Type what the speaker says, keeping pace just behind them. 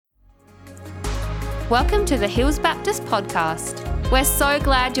Welcome to the Hills Baptist Podcast. We're so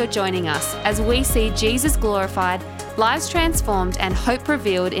glad you're joining us as we see Jesus glorified, lives transformed, and hope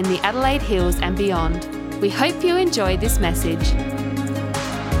revealed in the Adelaide Hills and beyond. We hope you enjoy this message.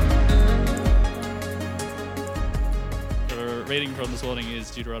 The reading from this morning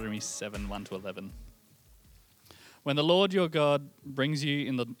is Deuteronomy 7, 1-11. When the Lord your God brings you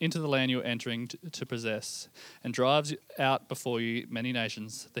into the land you're entering to possess and drives out before you many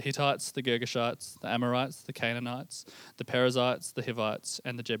nations, the Hittites, the Girgashites, the Amorites, the Canaanites, the Perizzites, the Hivites,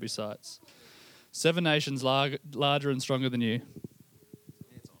 and the Jebusites, 7 nations larger and stronger than you.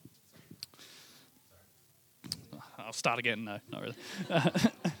 I'll start again. No, not really.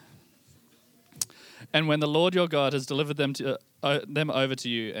 And when the Lord your God has delivered them over to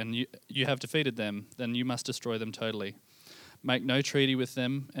you, and you have defeated them, then you must destroy them totally. Make no treaty with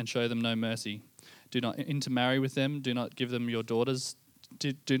them, and show them no mercy. Do not intermarry with them. Do not give them your daughters.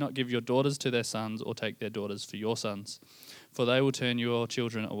 Do not give your daughters to their sons, or take their daughters for your sons, for they will turn your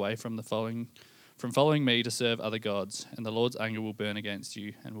children away from following me to serve other gods, and the Lord's anger will burn against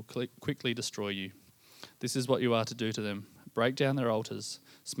you, and will quickly destroy you. This is what you are to do to them. Break down their altars,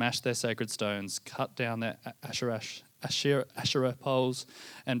 smash their sacred stones, cut down their Asherah poles,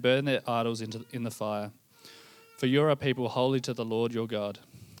 and burn their idols in the fire. For you are a people holy to the Lord your God.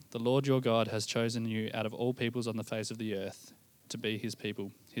 The Lord your God has chosen you out of all peoples on the face of the earth to be his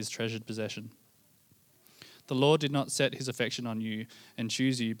people, his treasured possession. The Lord did not set his affection on you and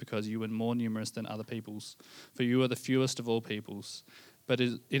choose you because you were more numerous than other peoples, for you are the fewest of all peoples. But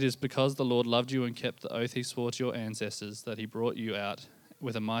it is because the Lord loved you and kept the oath he swore to your ancestors that he brought you out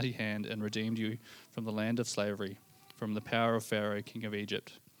with a mighty hand and redeemed you from the land of slavery, from the power of Pharaoh, king of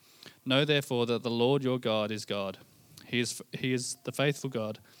Egypt. Know therefore that the Lord your God is God. He is the faithful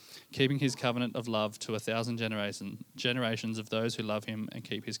God, keeping his covenant of love to 1,000 generations of those who love him and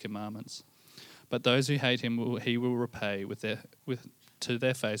keep his commandments. But those who hate him he will repay to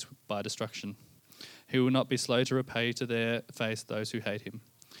their face by destruction. He will not be slow to repay to their face those who hate him.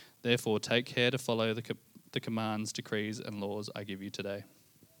 Therefore, take care to follow the commands, decrees, and laws I give you today.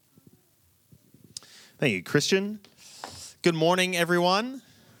 Thank you, Christian. Good morning, everyone.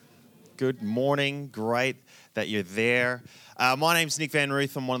 Good morning. Great that you're there. My name's Nick Van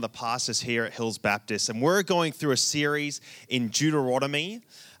Ruth. I'm one of the pastors here at Hills Baptist, and we're going through a series in Deuteronomy.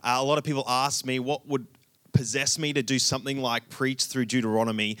 A lot of people ask me what would possess me to do something like preach through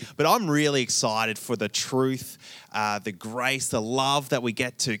Deuteronomy, but I'm really excited for the truth, the grace, the love that we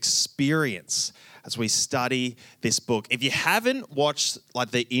get to experience as we study this book. If you haven't watched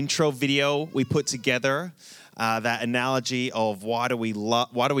like the intro video we put together, that analogy of why do we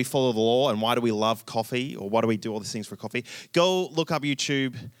follow the law and why do we love coffee, or why do we do all these things for coffee, go look up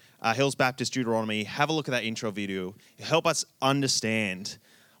YouTube, Hills Baptist Deuteronomy, have a look at that intro video. It'll help us understand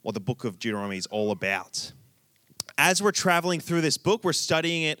what the book of Deuteronomy is all about. As we're traveling through this book, we're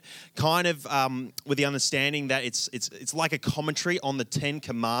studying it kind of with the understanding that it's like a commentary on the 10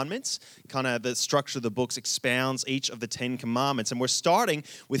 Commandments. Kind of the structure of the books expounds each of the 10 Commandments. And we're starting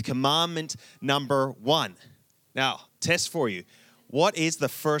with Commandment number 1. Now, test for you. What is the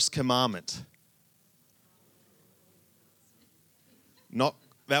first commandment?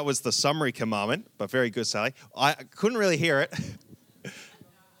 That was the summary commandment, but very good, Sally. I couldn't really hear it.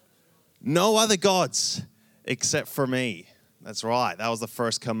 No other gods except for me. That's right. That was the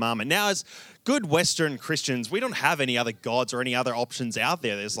first commandment. Now, as good Western Christians, we don't have any other gods or any other options out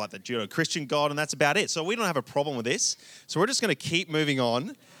there. There's like the Judeo-Christian God, and that's about it. So we don't have a problem with this. So we're just going to keep moving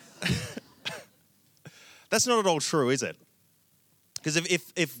on. That's not at all true, is it? Because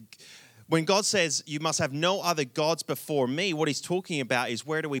if when God says you must have no other gods before me, what he's talking about is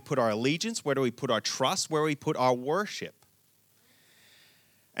where do we put our allegiance? Where do we put our trust? Where do we put our worship?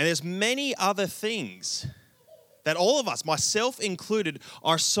 And there's many other things that all of us, myself included,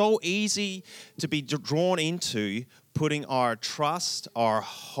 are so easy to be drawn into putting our trust, our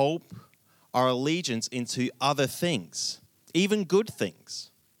hope, our allegiance into other things, even good things.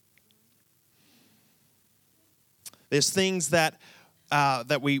 There's things that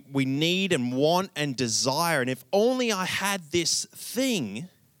we need and want and desire, and if only I had this thing,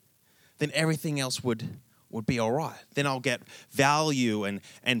 then everything else would be all right. Then I'll get value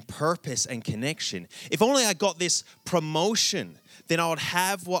and purpose and connection. If only I got this promotion, then I would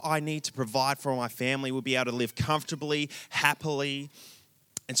have what I need to provide for my family. We'll be able to live comfortably, happily.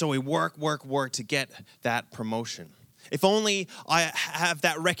 And so we work to get that promotion. If only I have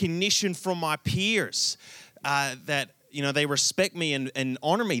that recognition from my peers that they respect me and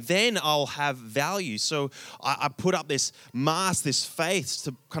honor me, then I'll have value. So I put up this mask, this faith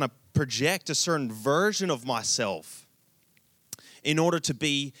to kind of project a certain version of myself. in order to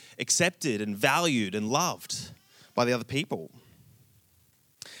be accepted and valued and loved by the other people.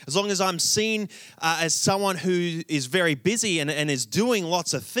 As long as I'm seen as someone who is very busy and is doing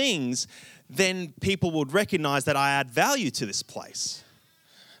lots of things, then people would recognize that I add value to this place.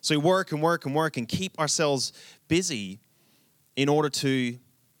 So we work and work and work and keep ourselves busy in order to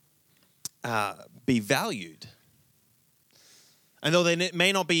be valued. And though there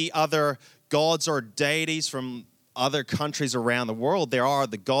may not be other gods or deities from other countries around the world, there are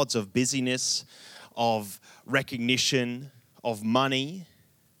the gods of busyness, of recognition, of money.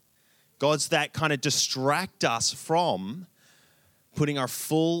 Gods that kind of distract us from putting our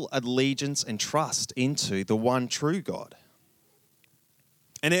full allegiance and trust into the one true God.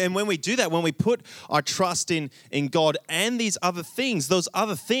 And when we do that, when we put our trust in God and these other things, those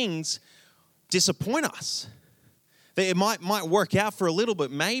other things disappoint us. It might work out for a little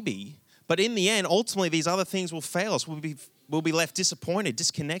bit, maybe, but in the end, ultimately, these other things will fail us. We'll be left disappointed,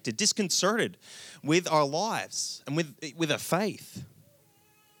 disconnected, disconcerted with our lives and with our faith.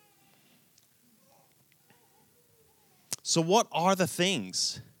 So what are the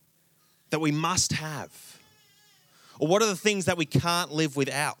things that we must have? Or what are the things that we can't live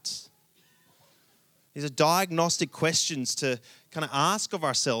without? These are diagnostic questions to kind of ask of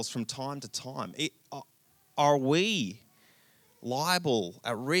ourselves from time to time. Are we liable,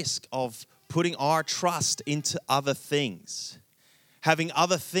 at risk of putting our trust into other things? Having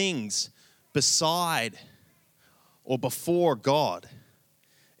other things beside or before God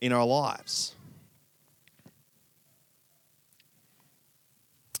in our lives?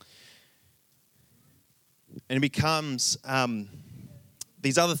 And it becomes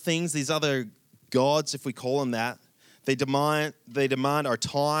these other things, these other gods, if we call them that, they demand our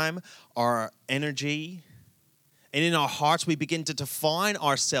time, our energy. And in our hearts, we begin to define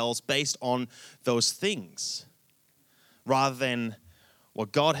ourselves based on those things rather than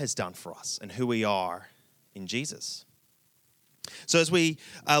what God has done for us and who we are in Jesus. So as we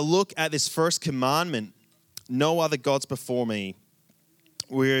look at this first commandment, no other gods before me,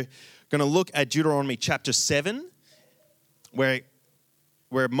 we're going to look at Deuteronomy chapter 7, where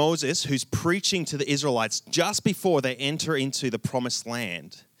Moses, who's preaching to the Israelites just before they enter into the promised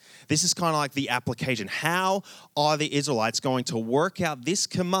land. This is kind of like the application. How are the Israelites going to work out this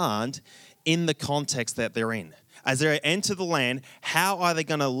command in the context that they're in? As they enter the land, how are they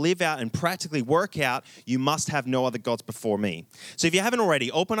going to live out and practically work out, you must have no other gods before me? So if you haven't already,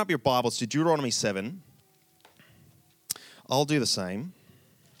 open up your Bibles to Deuteronomy 7. I'll do the same.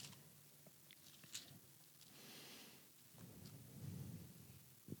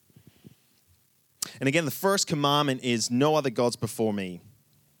 And again, the first commandment is no other gods before me.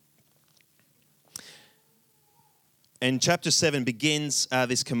 And chapter 7 begins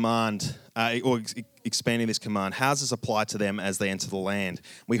this command, expanding this command. How does this apply to them as they enter the land?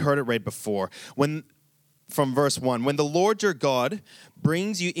 We heard it read before. From verse 1, when the Lord your God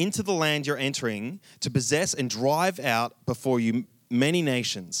brings you into the land you're entering to possess and drive out before you many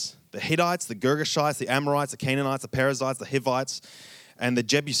nations, the Hittites, the Girgashites, the Amorites, the Canaanites, the Perizzites, the Hivites, and the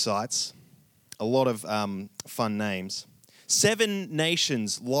Jebusites, a lot of fun names. 7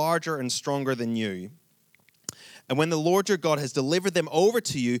 nations larger and stronger than you. And when the Lord your God has delivered them over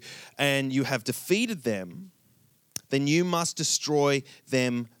to you and you have defeated them, then you must destroy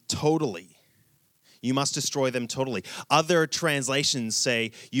them totally. You must destroy them totally. Other translations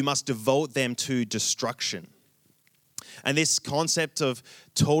say you must devote them to destruction. And this concept of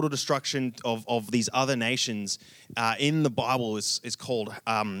total destruction of these other nations in the Bible is called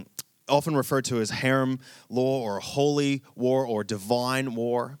often referred to as harem law or holy war or divine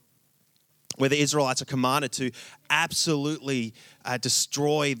war, where the Israelites are commanded to absolutely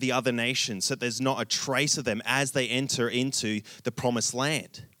destroy the other nations so that there's not a trace of them as they enter into the promised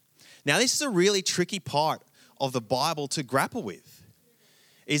land. Now, this is a really tricky part of the Bible to grapple with.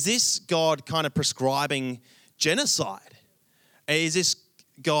 Is this God kind of prescribing genocide? Is this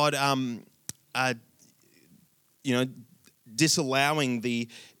God, disallowing the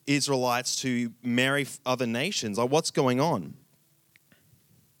Israelites to marry other nations? Like, what's going on?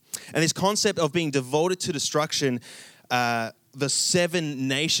 And this concept of being devoted to destruction, the 7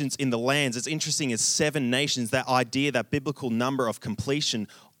 nations in the lands, it's interesting, it's 7 nations, that idea, that biblical number of completion,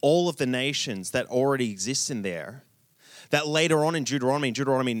 all of the nations that already exist in there. That later on in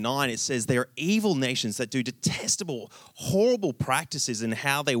Deuteronomy 9, it says they are evil nations that do detestable, horrible practices in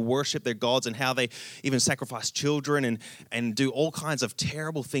how they worship their gods and how they even sacrifice children and do all kinds of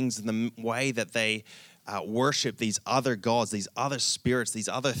terrible things in the way that they worship these other gods, these other spirits, these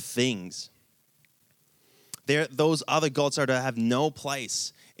other things. Those other gods are to have no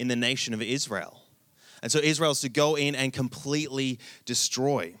place in the nation of Israel. And so Israel is to go in and completely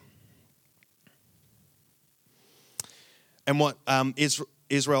destroy. And what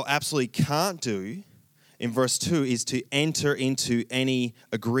Israel absolutely can't do in verse 2 is to enter into any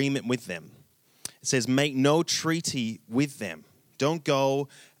agreement with them. It says, make no treaty with them. Don't go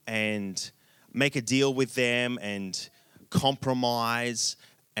and make a deal with them and compromise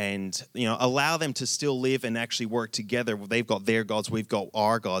and allow them to still live and actually work together. They've got their gods, we've got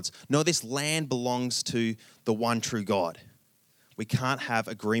our gods. No, this land belongs to the one true God. We can't have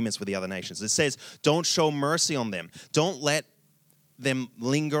agreements with the other nations. It says, don't show mercy on them. Don't let them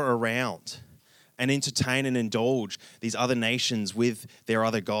linger around and entertain and indulge these other nations with their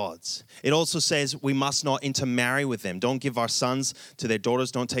other gods. It also says we must not intermarry with them. Don't give our sons to their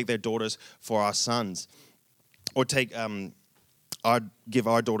daughters. Don't take their daughters for our sons. Or give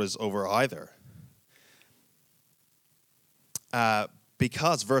our daughters over either.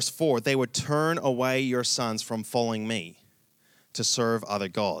 Because, verse 4, they would turn away your sons from following me to serve other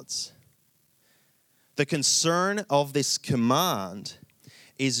gods. The concern of this command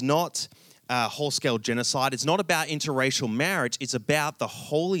is not whole-scale genocide. It's not about interracial marriage. It's about the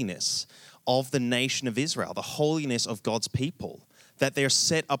holiness of the nation of Israel, the holiness of God's people, that they're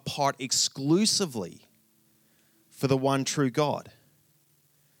set apart exclusively for the one true God.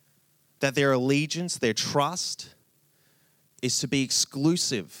 That their allegiance, their trust is to be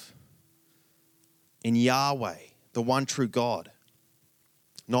exclusive in Yahweh, the one true God,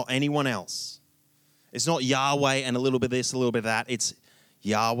 not anyone else. It's not Yahweh and a little bit of this, a little bit of that. It's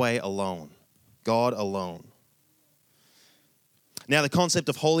Yahweh alone, God alone. Now, the concept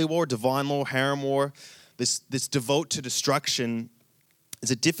of holy war, divine law, harem war, this devote to destruction is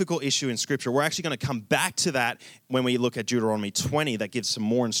a difficult issue in Scripture. We're actually going to come back to that when we look at Deuteronomy 20. That gives some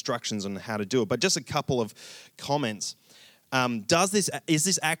more instructions on how to do it. But just a couple of comments. Is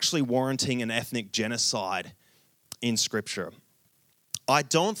this actually warranting an ethnic genocide in Scripture? I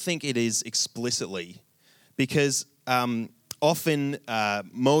don't think it is explicitly, because often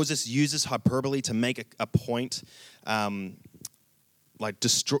Moses uses hyperbole to make a point,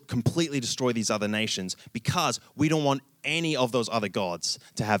 completely destroy these other nations, because we don't want any of those other gods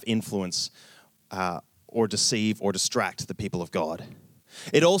to have influence or deceive or distract the people of God.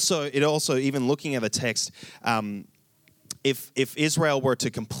 It also even looking at the text, if Israel were to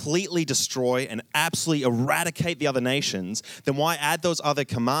completely destroy and absolutely eradicate the other nations, then why add those other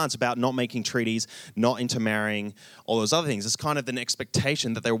commands about not making treaties, not intermarrying, all those other things? It's kind of an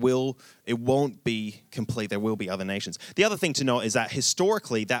expectation that it won't be complete. There will be other nations. The other thing to note is that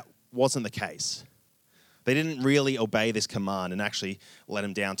historically that wasn't the case. They didn't really obey this command and actually let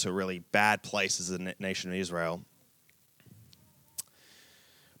them down to really bad places in the nation of Israel.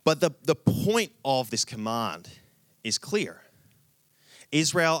 But the point of this command is clear.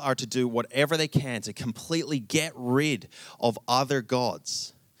 Israel are to do whatever they can to completely get rid of other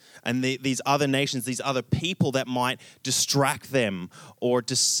gods and these other nations, these other people that might distract them or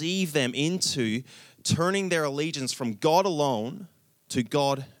deceive them into turning their allegiance from God alone to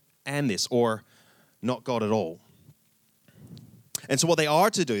God and this, or not God at all. And so what they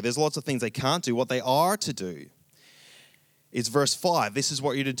are to do, there's lots of things they can't do. What they are to do is verse 5. This is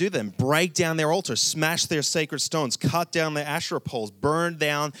what you're to do then. Break down their altars, smash their sacred stones, cut down their Asherah poles, burn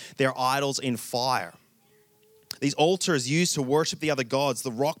down their idols in fire. These altars used to worship the other gods.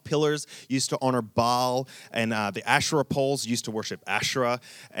 The rock pillars used to honor Baal, and the Asherah poles used to worship Asherah,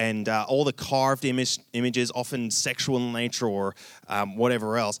 and all the carved images, often sexual in nature or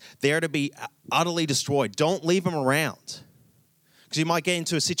whatever else, they're to be utterly destroyed. Don't leave them around. Because you might get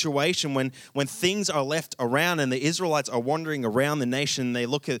into a situation when things are left around and the Israelites are wandering around the nation, and they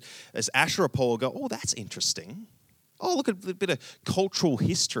look at this Asherah pole and go, oh, that's interesting. Oh, look at a bit of cultural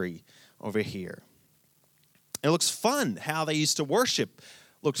history over here. It looks fun how they used to worship.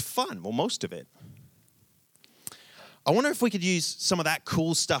 Looks fun. Well, most of it. I wonder if we could use some of that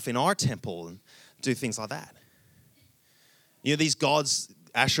cool stuff in our temple and do things like that. You know, these gods,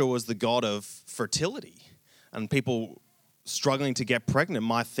 Asherah was the god of fertility. And people struggling to get pregnant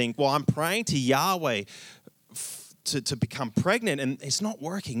might think, well, I'm praying to Yahweh to become pregnant, and it's not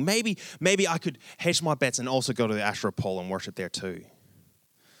working. Maybe I could hedge my bets and also go to the Asherah pole and worship there too.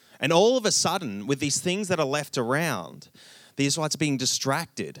 And all of a sudden, with these things that are left around, the Israelites are being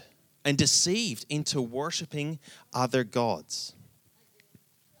distracted and deceived into worshiping other gods.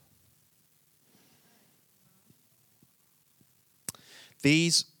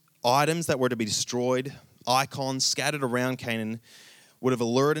 These items that were to be destroyed, icons scattered around Canaan, would have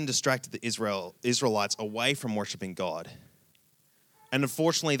allured and distracted the Israelites away from worshiping God. And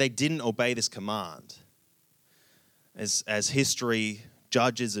unfortunately, they didn't obey this command. As history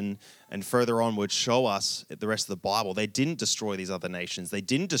Judges and further on would show us the rest of the Bible, they didn't destroy these other nations. They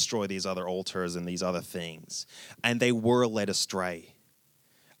didn't destroy these other altars and these other things. And they were led astray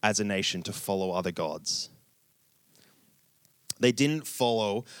as a nation to follow other gods. They didn't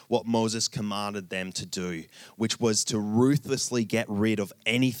follow what Moses commanded them to do, which was to ruthlessly get rid of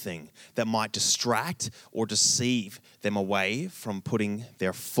anything that might distract or deceive them away from putting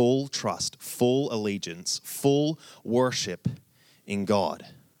their full trust, full allegiance, full worship in God,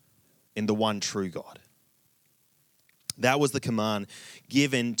 in the one true God. That was the command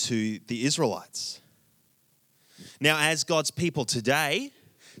given to the Israelites. Now, as God's people today,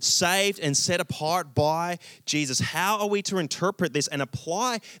 saved and set apart by Jesus, how are we to interpret this and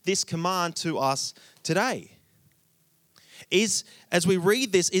apply this command to us today? As we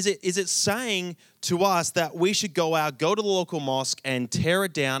read this, is it saying to us that we should go out, go to the local mosque and tear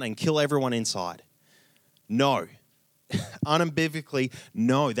it down and kill everyone inside? No. Unambiguously,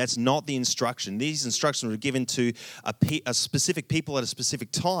 no, that's not the instruction. These instructions were given to a specific people at a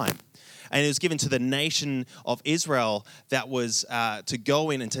specific time. And it was given to the nation of Israel that was to go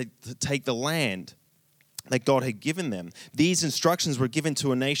in and to take the land that God had given them. These instructions were given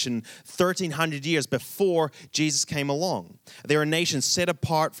to a nation 1,300 years before Jesus came along. They're a nation set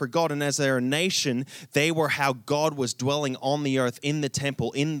apart for God, and as they're a nation, they were how God was dwelling on the earth, in the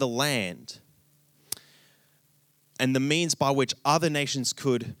temple, in the land. And the means by which other nations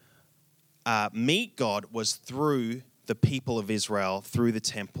could meet God was through the people of Israel, through the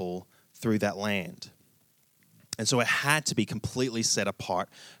temple, through that land. And so it had to be completely set apart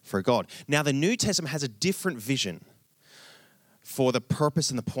for God. Now, the New Testament has a different vision for the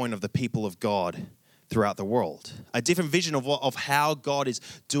purpose and the point of the people of God throughout the world. A different vision of how God is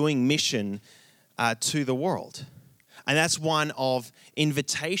doing mission to the world. And that's one of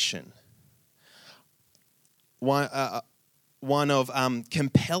invitation. One of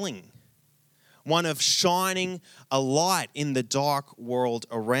compelling. One of shining a light in the dark world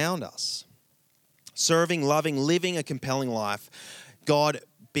around us. Serving, loving, living a compelling life. God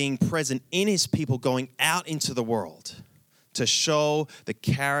being present in his people, going out into the world to show the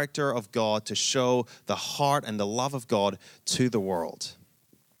character of God, to show the heart and the love of God to the world.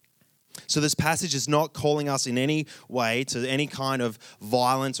 So this passage is not calling us in any way to any kind of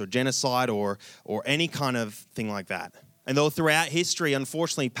violence or genocide or any kind of thing like that. And though throughout history,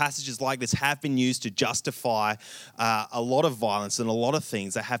 unfortunately, passages like this have been used to justify a lot of violence and a lot of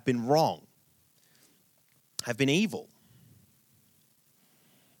things that have been wrong, have been evil.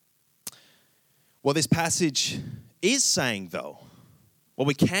 What this passage is saying, though, what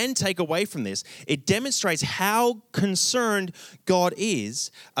we can take away from this, it demonstrates how concerned God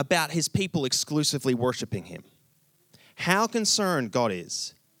is about his people exclusively worshiping him. How concerned God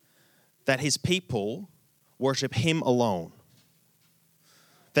is that his people worship him alone.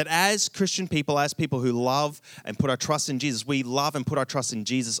 That as Christian people, as people who love and put our trust in Jesus, we love and put our trust in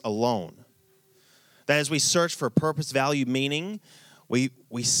Jesus alone. That as we search for purpose, value, meaning, we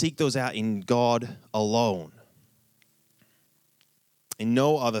seek those out in God alone. In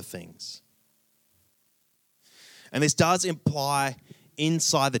no other things. And this does imply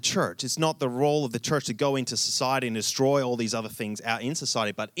inside the church. It's not the role of the church to go into society and destroy all these other things out in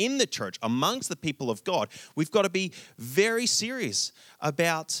society, but in the church, amongst the people of God, we've got to be very serious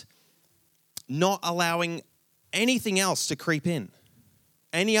about not allowing anything else to creep in.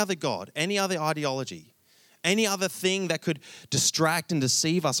 Any other God, any other ideology, any other thing that could distract and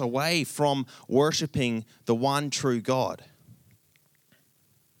deceive us away from worshiping the one true God.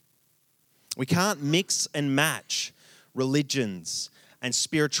 We can't mix and match religions and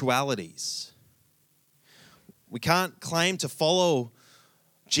spiritualities. We can't claim to follow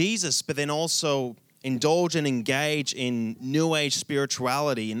Jesus, but then also indulge and engage in New Age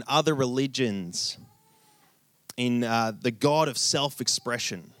spirituality, in other religions, in the God of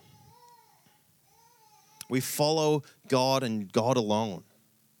self-expression. We follow God and God alone.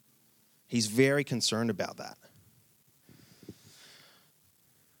 He's very concerned about that.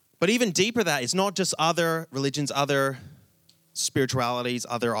 But even deeper that, it's not just other religions, other spiritualities,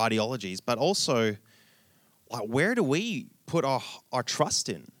 other ideologies, but also where do we put our trust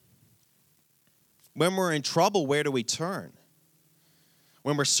in? When we're in trouble, where do we turn?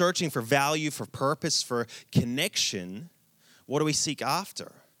 When we're searching for value, for purpose, for connection, what do we seek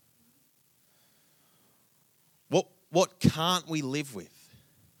after? What can't we live with?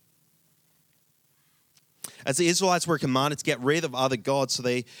 As the Israelites were commanded to get rid of other gods so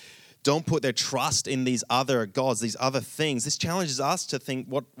they don't put their trust in these other gods, these other things, this challenges us to think,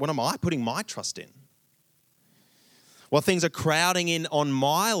 what am I putting my trust in? What things are crowding in on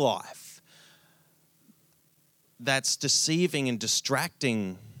my life that's deceiving and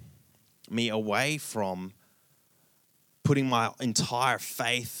distracting me away from putting my entire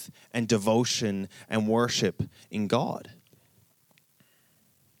faith and devotion and worship in God?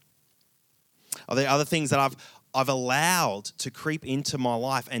 Are there other things that I've allowed to creep into my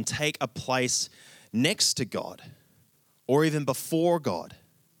life and take a place next to God or even before God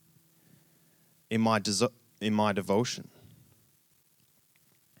in my devotion?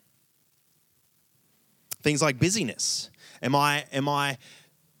 Things like busyness. Am I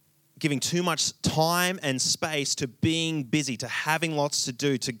giving too much time and space to being busy, to having lots to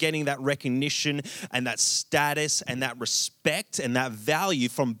do, to getting that recognition and that status and that respect and that value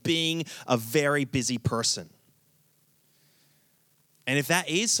from being a very busy person? And if that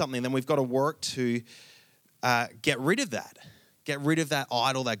is something, then we've got to work to get rid of that. Get rid of that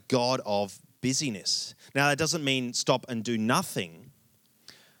idol, that god of busyness. Now, that doesn't mean stop and do nothing,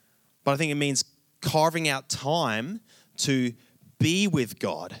 but I think it means carving out time to be with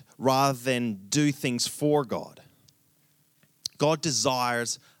God rather than do things for God. God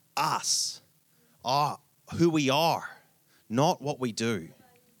desires us, who we are, not what we do.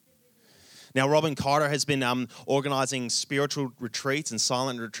 Now, Robin Carter has been organizing spiritual retreats and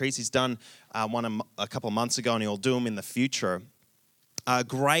silent retreats. He's done one a couple of months ago, and he'll do them in the future. A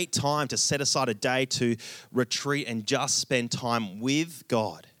great time to set aside a day to retreat and just spend time with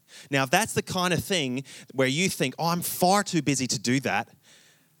God. Now, if that's the kind of thing where you think, I'm far too busy to do that,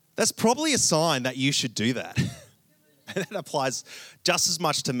 that's probably a sign that you should do that. And that applies just as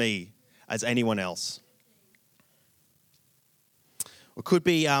much to me as anyone else. It could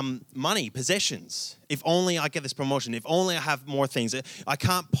be money, possessions. If only I get this promotion, if only I have more things. I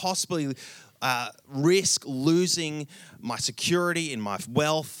can't possibly risk losing my security in my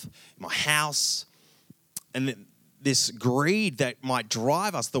wealth, my house, and this greed that might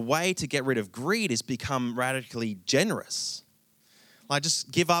drive us. The way to get rid of greed is become radically generous. Like,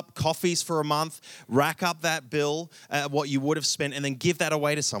 just give up coffees for a month, rack up that bill, what you would have spent, and then give that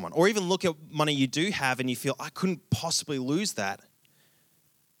away to someone. Or even look at money you do have and you feel, I couldn't possibly lose that.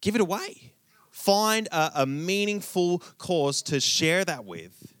 Give it away. Find a meaningful cause to share that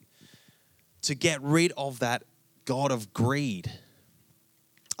with, to get rid of that god of greed.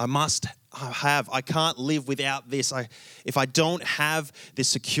 I can't live without this. If I don't have this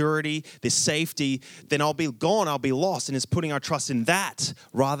security, this safety, then I'll be gone, I'll be lost. And it's putting our trust in that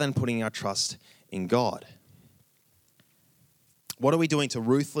rather than putting our trust in God. What are we doing to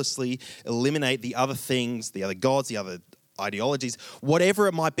ruthlessly eliminate the other things, the other gods, the other ideologies, whatever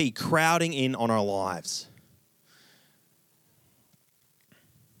it might be, crowding in on our lives?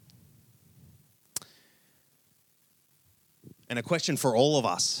 And a question for all of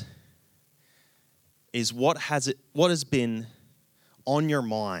us is, what has been on your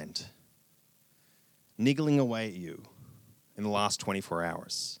mind, niggling away at you in the last 24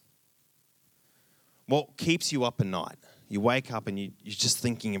 hours? What keeps you up at night? You wake up and you're just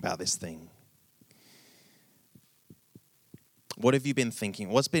thinking about this thing. What have you been thinking?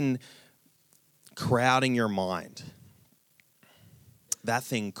 What's been crowding your mind? That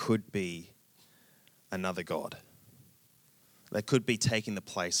thing could be another god. That could be taking the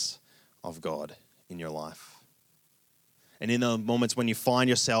place of God in your life. And in the moments when you find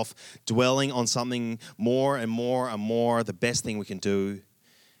yourself dwelling on something more and more and more, the best thing we can do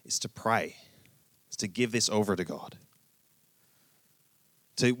is to pray, is to give this over to God.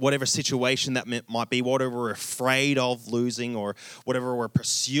 To whatever situation that might be, whatever we're afraid of losing or whatever we're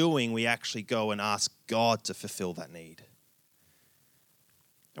pursuing, we actually go and ask God to fulfill that need.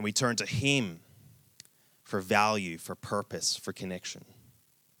 And we turn to Him for value, for purpose, for connection.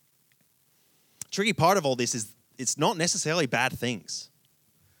 Tricky part of all this is it's not necessarily bad things.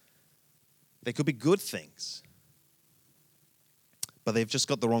 They could be good things, but they've just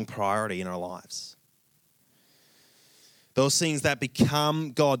got the wrong priority in our lives. Those things that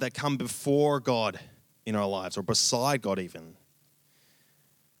become God, that come before God in our lives, or beside God even.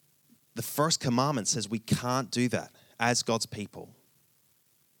 The first commandment says we can't do that as God's people.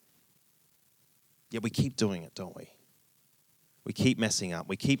 Yet we keep doing it, don't we? We keep messing up.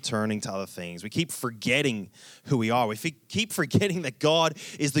 We keep turning to other things. We keep forgetting who we are. We keep forgetting that God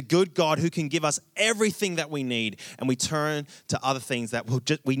is the good God who can give us everything that we need. And we turn to other things that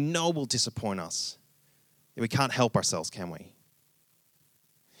we know will disappoint us. We can't help ourselves, can we?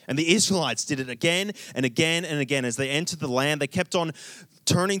 And the Israelites did it again and again and again. As they entered the land, they kept on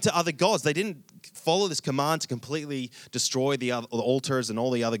turning to other gods. They didn't follow this command to completely destroy the altars and all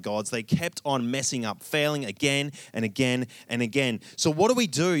the other gods. They kept on messing up, failing again and again and again. So what do we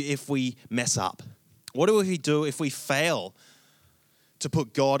do if we mess up? What do we do if we fail to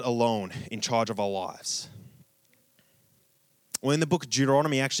put God alone in charge of our lives? Well, in the book of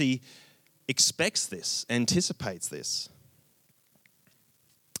Deuteronomy actually expects this, anticipates this.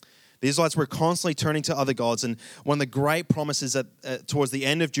 The Israelites were constantly turning to other gods, and one of the great promises towards the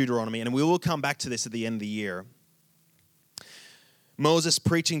end of Deuteronomy, and we will come back to this at the end of the year, Moses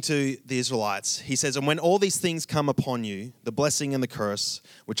preaching to the Israelites, he says, and when all these things come upon you, the blessing and the curse,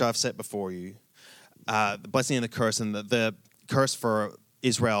 which I've set before you, the blessing and the curse, and the curse for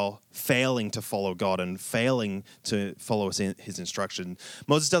Israel failing to follow God and failing to follow his instruction.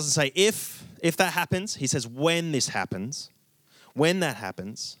 Moses doesn't say if that happens, he says when this happens, when that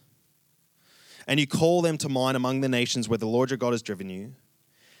happens, and you call them to mind among the nations where the Lord your God has driven you,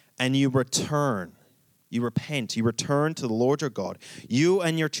 and you return, you repent, you return to the Lord your God, you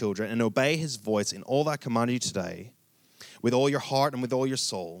and your children, and obey his voice in all that I command you today, with all your heart and with all your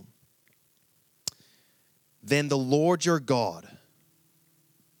soul, then the Lord your God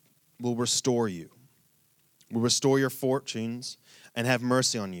will restore you, will restore your fortunes and have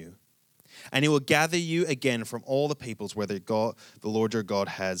mercy on you. And he will gather you again from all the peoples where the Lord your God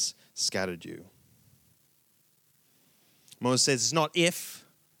has scattered you. Moses says it's not if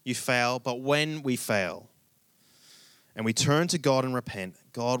you fail, but when we fail and we turn to God and repent,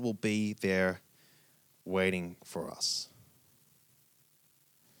 God will be there waiting for us.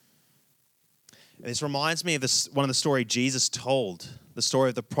 And this reminds me of one of the stories Jesus told, the story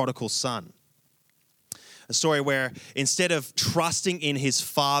of the prodigal son. A story where instead of trusting in his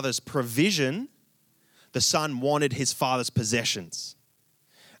father's provision, the son wanted his father's possessions.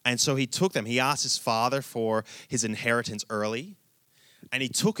 And so he took them. He asked his father for his inheritance early, and he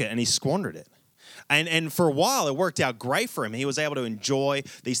took it and he squandered it. And for a while, it worked out great for him. He was able to enjoy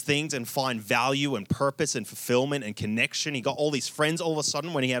these things and find value and purpose and fulfillment and connection. He got all these friends all of a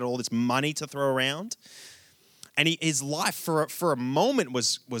sudden when he had all this money to throw around. And his life for a moment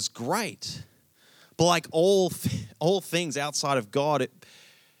was great. But like all things outside of God,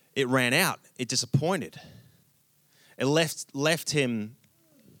 it ran out. It disappointed. It left him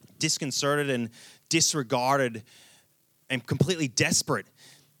disconcerted and disregarded and completely desperate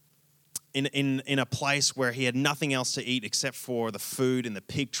in a place where he had nothing else to eat except for the food in the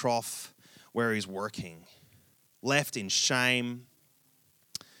pig trough where he's working. Left in shame,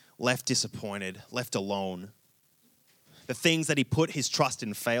 left disappointed, left alone. The things that he put his trust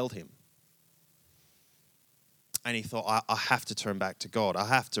in failed him. And he thought, I have to turn back to God. I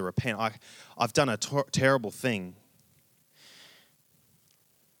have to repent. I've done a terrible thing.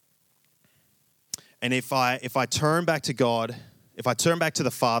 And if I turn back to God, if I turn back to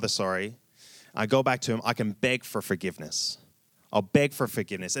the Father, I go back to him, I can beg for forgiveness. I'll beg for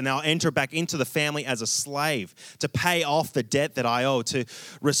forgiveness. And I'll enter back into the family as a slave to pay off the debt that I owe, to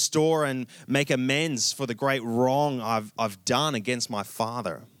restore and make amends for the great wrong I've done against my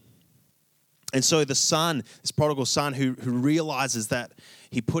father. And so the son, this prodigal son who realizes that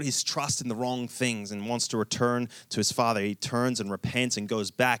he put his trust in the wrong things and wants to return to his father, he turns and repents and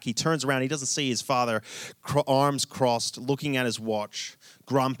goes back. He turns around, he doesn't see his father, arms crossed, looking at his watch,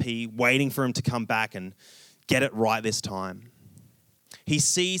 grumpy, waiting for him to come back and get it right this time. He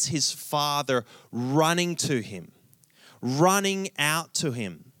sees his father running to him, running out to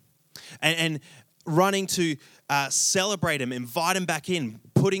him, and running to celebrate him, invite him back in,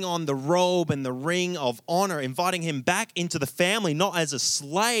 putting on the robe and the ring of honor, inviting him back into the family, not as a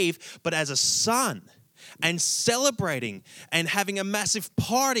slave, but as a son, and celebrating and having a massive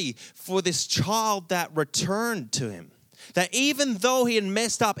party for this child that returned to him. That even though he had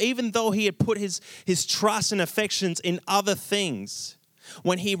messed up, even though he had put his trust and affections in other things,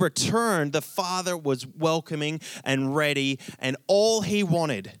 when he returned, the father was welcoming and ready, and all he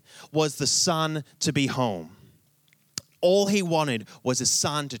wanted was the son to be home. All he wanted was his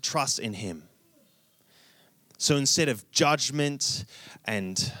son to trust in him. So instead of judgment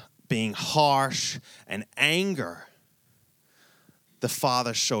and being harsh and anger, the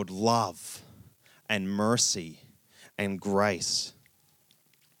father showed love and mercy and grace.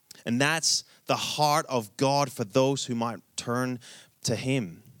 And that's the heart of God for those who might turn to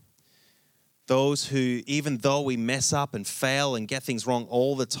him. Those who, even though we mess up and fail and get things wrong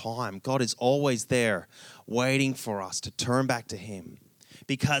all the time, God is always there waiting for us to turn back to him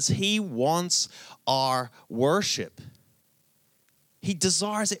because he wants our worship. He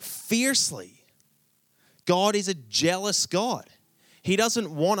desires it fiercely. God is a jealous God. He doesn't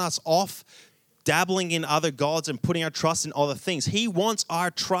want us off dabbling in other gods and putting our trust in other things. He wants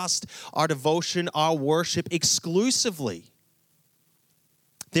our trust, our devotion, our worship exclusively.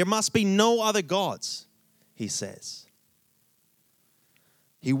 There must be no other gods, he says.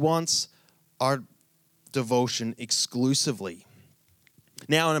 He wants our devotion exclusively.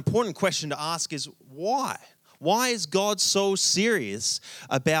 Now, an important question to ask is why? Why is God so serious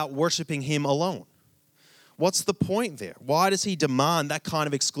about worshiping him alone? What's the point there? Why does he demand that kind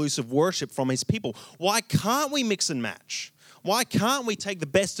of exclusive worship from his people? Why can't we mix and match? Why can't we take the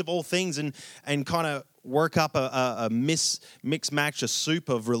best of all things and kind of work up a mix match, a soup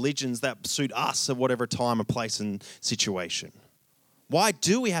of religions that suit us at whatever time or place and situation? Why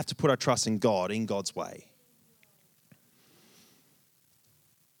do we have to put our trust in God, in God's way?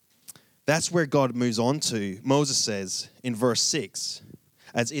 That's where God moves on to. Moses says in verse 6,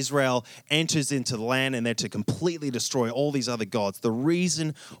 as Israel enters into the land and they're to completely destroy all these other gods, the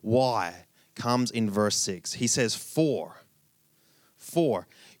reason why comes in verse 6. He says, For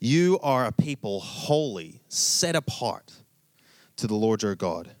you are a people holy, set apart to the Lord your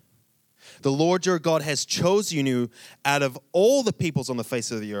God. The Lord your God has chosen you out of all the peoples on the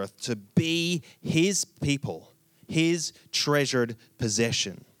face of the earth to be his people, his treasured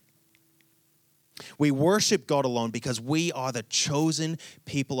possession. We worship God alone because we are the chosen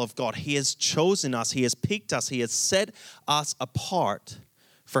people of God. He has chosen us. He has picked us. He has set us apart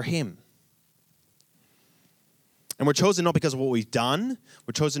for him. And we're chosen not because of what we've done.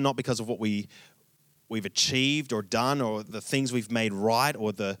 We're chosen not because of what we've achieved or done or the things we've made right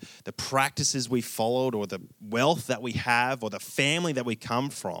or the practices we've followed or the wealth that we have or the family that we come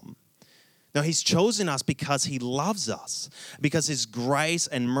from. No, he's chosen us because he loves us, because his grace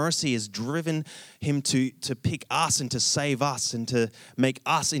and mercy has driven him to pick us and to save us and to make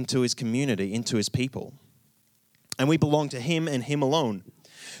us into his community, into his people. And we belong to him and him alone.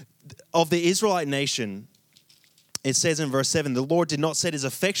 Of the Israelite nation, it says in verse 7, the Lord did not set his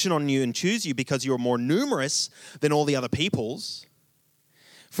affection on you and choose you because you are more numerous than all the other peoples,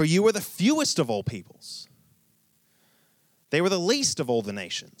 for you were the fewest of all peoples. They were the least of all the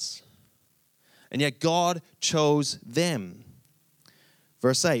nations. And yet God chose them.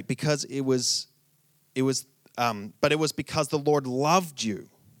 Verse 8, but it was because the Lord loved you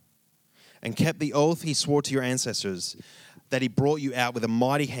and kept the oath he swore to your ancestors, that he brought you out with a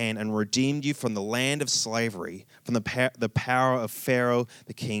mighty hand and redeemed you from the land of slavery, from the power of Pharaoh,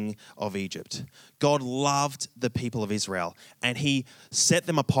 the king of Egypt. God loved the people of Israel, and he set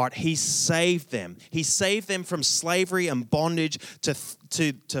them apart. He saved them. He saved them from slavery and bondage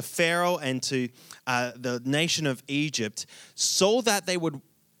to Pharaoh and to the nation of Egypt, so that they would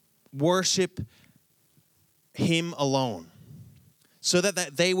worship him alone. So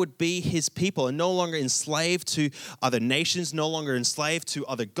that they would be his people and no longer enslaved to other nations, no longer enslaved to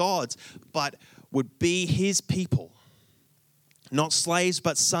other gods, but would be his people. Not slaves,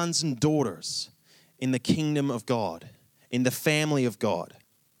 but sons and daughters in the kingdom of God, in the family of God.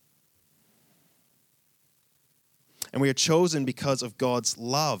 And we are chosen because of God's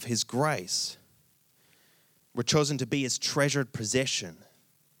love, his grace. We're chosen to be his treasured possession.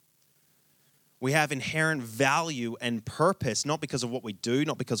 We have inherent value and purpose, not because of what we do,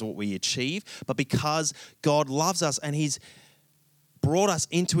 not because of what we achieve, but because God loves us and he's brought us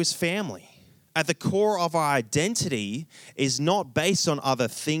into his family. At the core of our identity is not based on other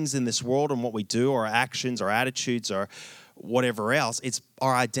things in this world and what we do, or our actions, or attitudes, or whatever else. It's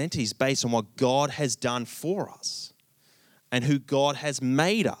our identity is based on what God has done for us and who God has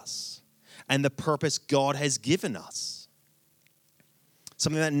made us and the purpose God has given us.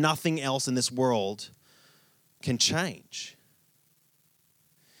 Something that nothing else in this world can change.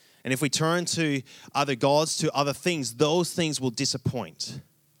 And if we turn to other gods, to other things, those things will disappoint.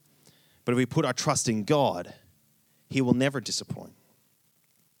 But if we put our trust in God, he will never disappoint.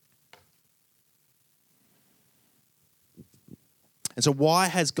 And so why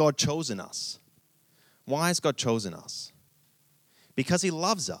has God chosen us? Why has God chosen us? Because he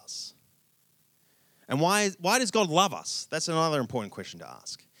loves us. And why does God love us? That's another important question to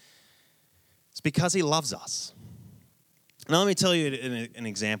ask. It's because he loves us. Now let me tell you an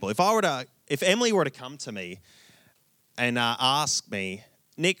example. If Emily were to come to me and ask me,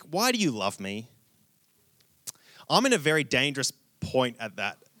 Nick, why do you love me? I'm in a very dangerous point at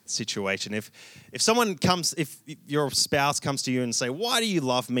that situation. If your spouse comes to you and say, why do you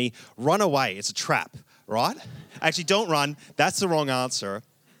love me? Run away. It's a trap, right? Actually, don't run. That's the wrong answer.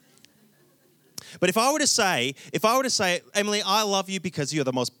 But if I were to say, Emily, I love you because you're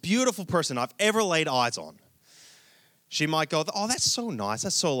the most beautiful person I've ever laid eyes on, she might go, oh, that's so nice,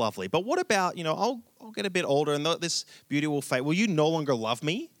 that's so lovely. But what about, I'll get a bit older and this beauty will fade. Will you no longer love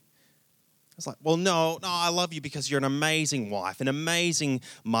me? It's like, well, no, I love you because you're an amazing wife, an amazing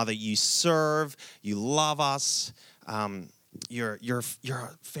mother. You serve, you love us. You're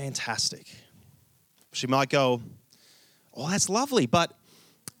fantastic. She might go, oh, that's lovely, but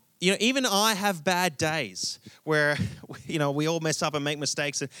even I have bad days where, we all mess up and make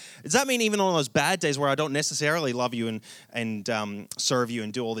mistakes. Does that mean even on those bad days where I don't necessarily love you and serve you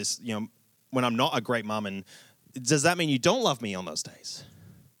and do all this, when I'm not a great mom, and does that mean you don't love me on those days?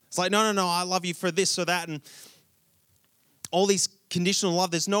 It's like, no, I love you for this or that, and all these conditional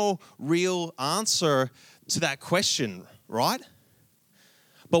love. There's no real answer to that question, right?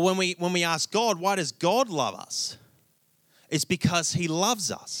 But when we ask God, why does God love us? It's because he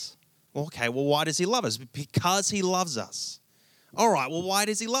loves us. Okay, well, why does he love us? Because he loves us. All right, well, why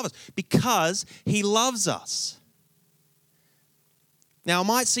does he love us? Because he loves us. Now, it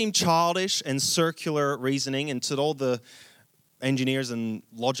might seem childish and circular reasoning, and to all the engineers and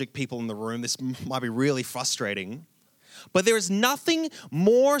logic people in the room, this might be really frustrating. But there is nothing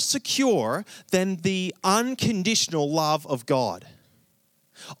more secure than the unconditional love of God.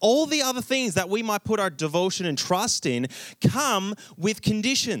 All the other things that we might put our devotion and trust in come with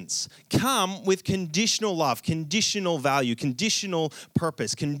conditions, come with conditional love, conditional value, conditional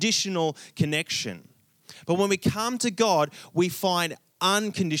purpose, conditional connection. But when we come to God, we find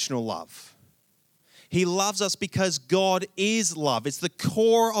unconditional love. He loves us because God is love. It's the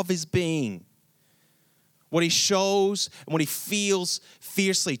core of his being. What he shows and what he feels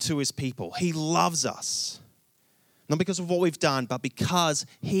fiercely to his people. He loves us. Not because of what we've done, but because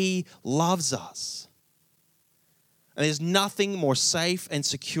he loves us. And there's nothing more safe and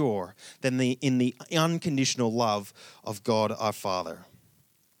secure than in the unconditional love of God our Father.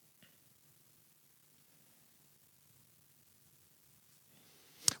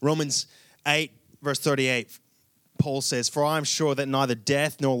 Romans 8, verse 38, Paul says, "For I am sure that neither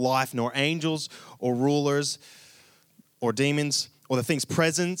death, nor life, nor angels, or rulers, or demons, or the things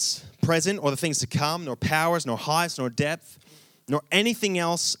present, or the things to come, nor powers, nor heights, nor depth, nor anything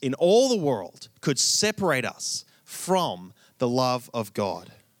else in all the world could separate us from the love of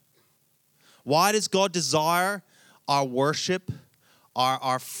God." Why does God desire our worship,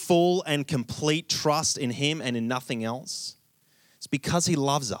 our full and complete trust in him and in nothing else? It's because he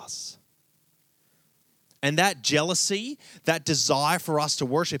loves us. And that jealousy, that desire for us to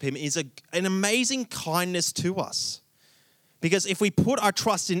worship him is an amazing kindness to us. Because if we put our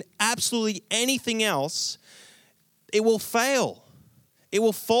trust in absolutely anything else, it will fail. It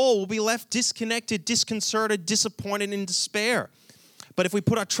will fall. We'll be left disconnected, disconcerted, disappointed, and in despair. But if we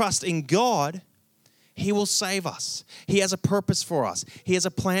put our trust in God, he will save us. He has a purpose for us. He has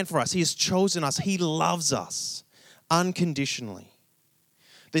a plan for us. He has chosen us. He loves us unconditionally.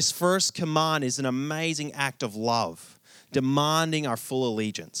 This first command is an amazing act of love, demanding our full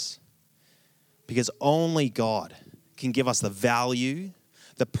allegiance. Because only God can give us the value,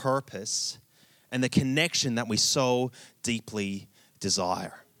 the purpose, and the connection that we so deeply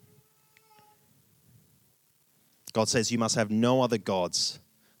desire. God says, "You must have no other gods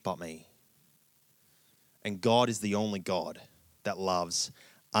but me." And God is the only God that loves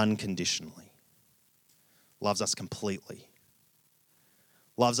unconditionally, loves us completely,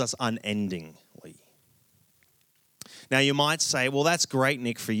 loves us unendingly. Now you might say, "Well, that's great,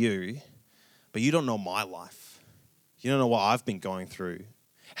 Nick, for you, but you don't know my life. You don't know what I've been going through."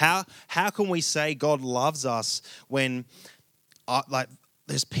 How can we say God loves us when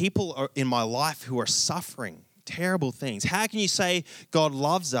there's people in my life who are suffering terrible things? How can you say God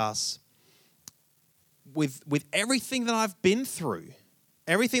loves us with everything that I've been through,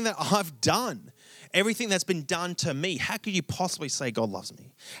 everything that I've done, everything that's been done to me? How could you possibly say God loves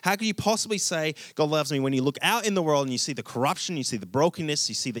me? How could you possibly say God loves me when you look out in the world and you see the corruption, you see the brokenness,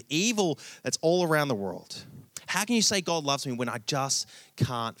 you see the evil that's all around the world? How can you say God loves me when I just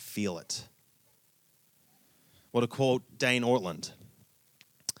can't feel it? Well, to quote Dane Ortland,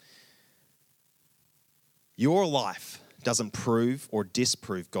 "Your life doesn't prove or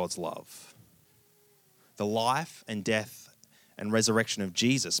disprove God's love. The life and death and resurrection of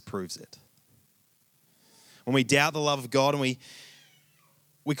Jesus proves it." When we doubt the love of God, and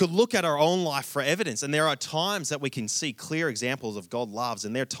we could look at our own life for evidence, and there are times that we can see clear examples of God loves,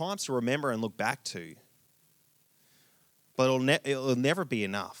 and there are times to remember and look back to. But it'll never be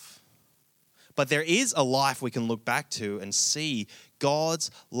enough. But there is a life we can look back to and see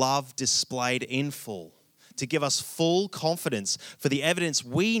God's love displayed in full, to give us full confidence for the evidence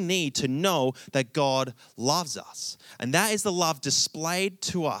we need to know that God loves us. And that is the love displayed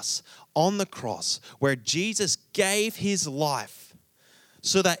to us on the cross, where Jesus gave his life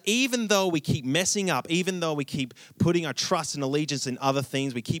so that even though we keep messing up, even though we keep putting our trust and allegiance in other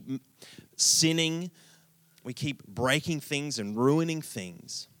things, we keep sinning, we keep breaking things and ruining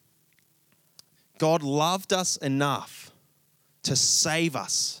things, God loved us enough to save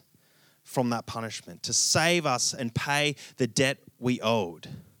us from that punishment, to save us and pay the debt we owed.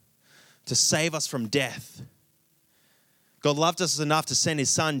 to save us from death. God loved us enough to send his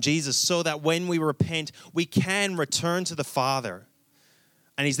son, Jesus, so that when we repent, we can return to the Father.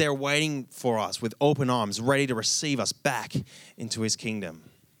 And he's there waiting for us with open arms, ready to receive us back into his kingdom.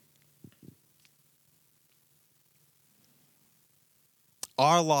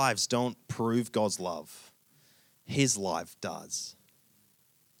 Our lives don't prove God's love. His life does.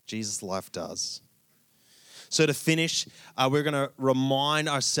 Jesus' life does. So to finish, we're going to remind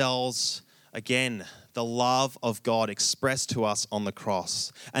ourselves again the love of God expressed to us on the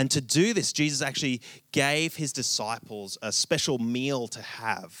cross. And to do this, Jesus actually gave his disciples a special meal to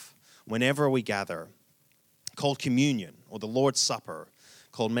have whenever we gather, called communion or the Lord's Supper,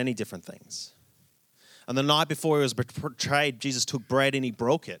 called many different things. And the night before he was betrayed, Jesus took bread and he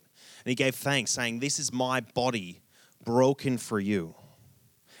broke it. And he gave thanks, saying, "This is my body broken for you."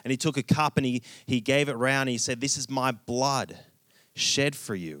 And he took a cup and he gave it round and he said, "This is my blood shed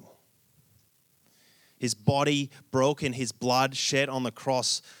for you." His body broken, his blood shed on the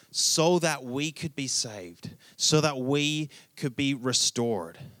cross so that we could be saved, so that we could be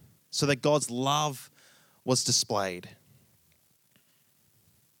restored, so that God's love was displayed.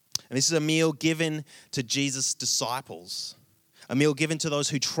 And this is a meal given to Jesus' disciples, a meal given to those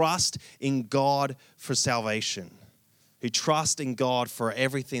who trust in God for salvation, who trust in God for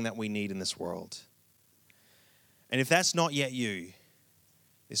everything that we need in this world. And if that's not yet you,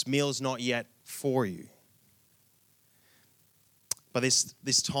 this meal is not yet for you. But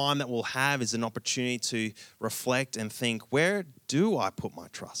this time that we'll have is an opportunity to reflect and think, where do I put my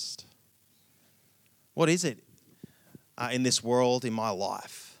trust? What is it in this world, in my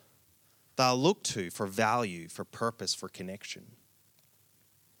life, that I look to for value, for purpose, for connection?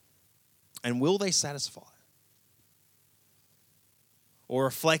 And will they satisfy? Or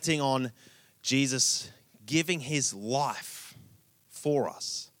reflecting on Jesus giving his life for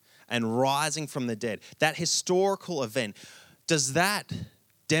us and rising from the dead, that historical event, does that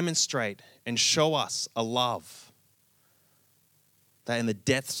demonstrate and show us a love that in the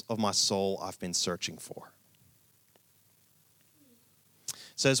depths of my soul I've been searching for?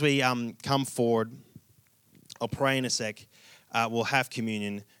 So as we come forward, I'll pray in a sec. We'll have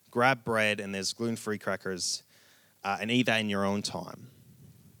communion, grab bread, and there's gluten-free crackers, and eat that in your own time,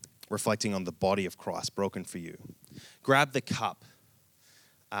 reflecting on the body of Christ broken for you. Grab the cup,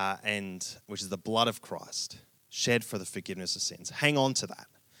 which is the blood of Christ, shed for the forgiveness of sins. Hang on to that,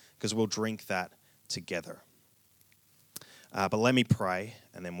 because we'll drink that together. But let me pray,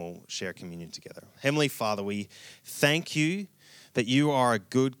 and then we'll share communion together. Heavenly Father, we thank you that you are a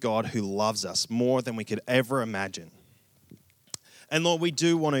good God who loves us more than we could ever imagine. And Lord, we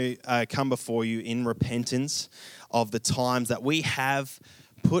do want to come before you in repentance of the times that we have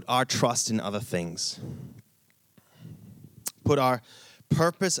put our trust in other things, put our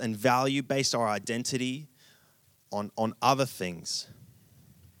purpose and value, based our identity on other things.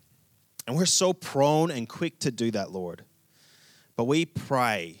 And we're so prone and quick to do that, Lord. But we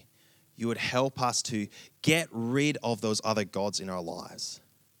pray you would help us to get rid of those other gods in our lives.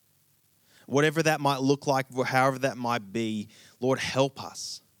 Whatever that might look like, however that might be, Lord, help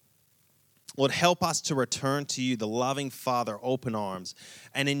us. Lord, help us to return to you, the loving Father, open arms,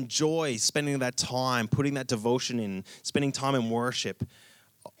 and enjoy spending that time, putting that devotion in, spending time in worship,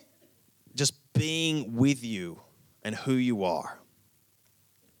 just being with you and who you are.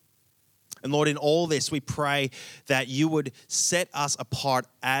 And Lord, in all this, we pray that you would set us apart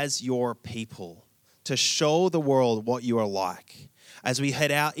as your people to show the world what you are like. As we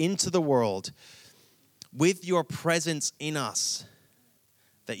head out into the world with your presence in us,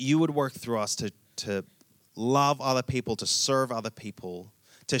 that you would work through us to love other people, to serve other people,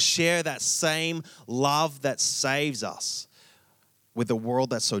 to share that same love that saves us with the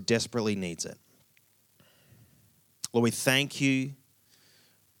world that so desperately needs it. Lord, we thank you.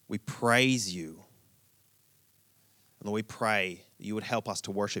 We praise you. And Lord, we pray that you would help us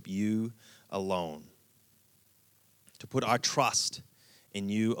to worship you alone, to put our trust in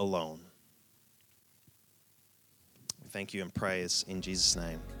you alone. We thank you and praise in Jesus'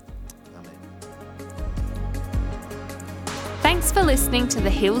 name. Amen. Thanks for listening to the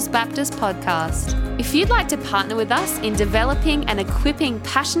Hills Baptist podcast. If you'd like to partner with us in developing and equipping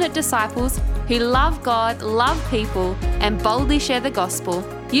passionate disciples who love God, love people, and boldly share the gospel,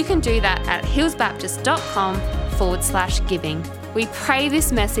 you can do that at hillsbaptist.com/giving. We pray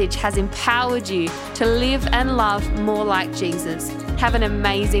this message has empowered you to live and love more like Jesus. Have an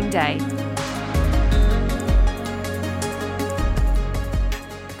amazing day.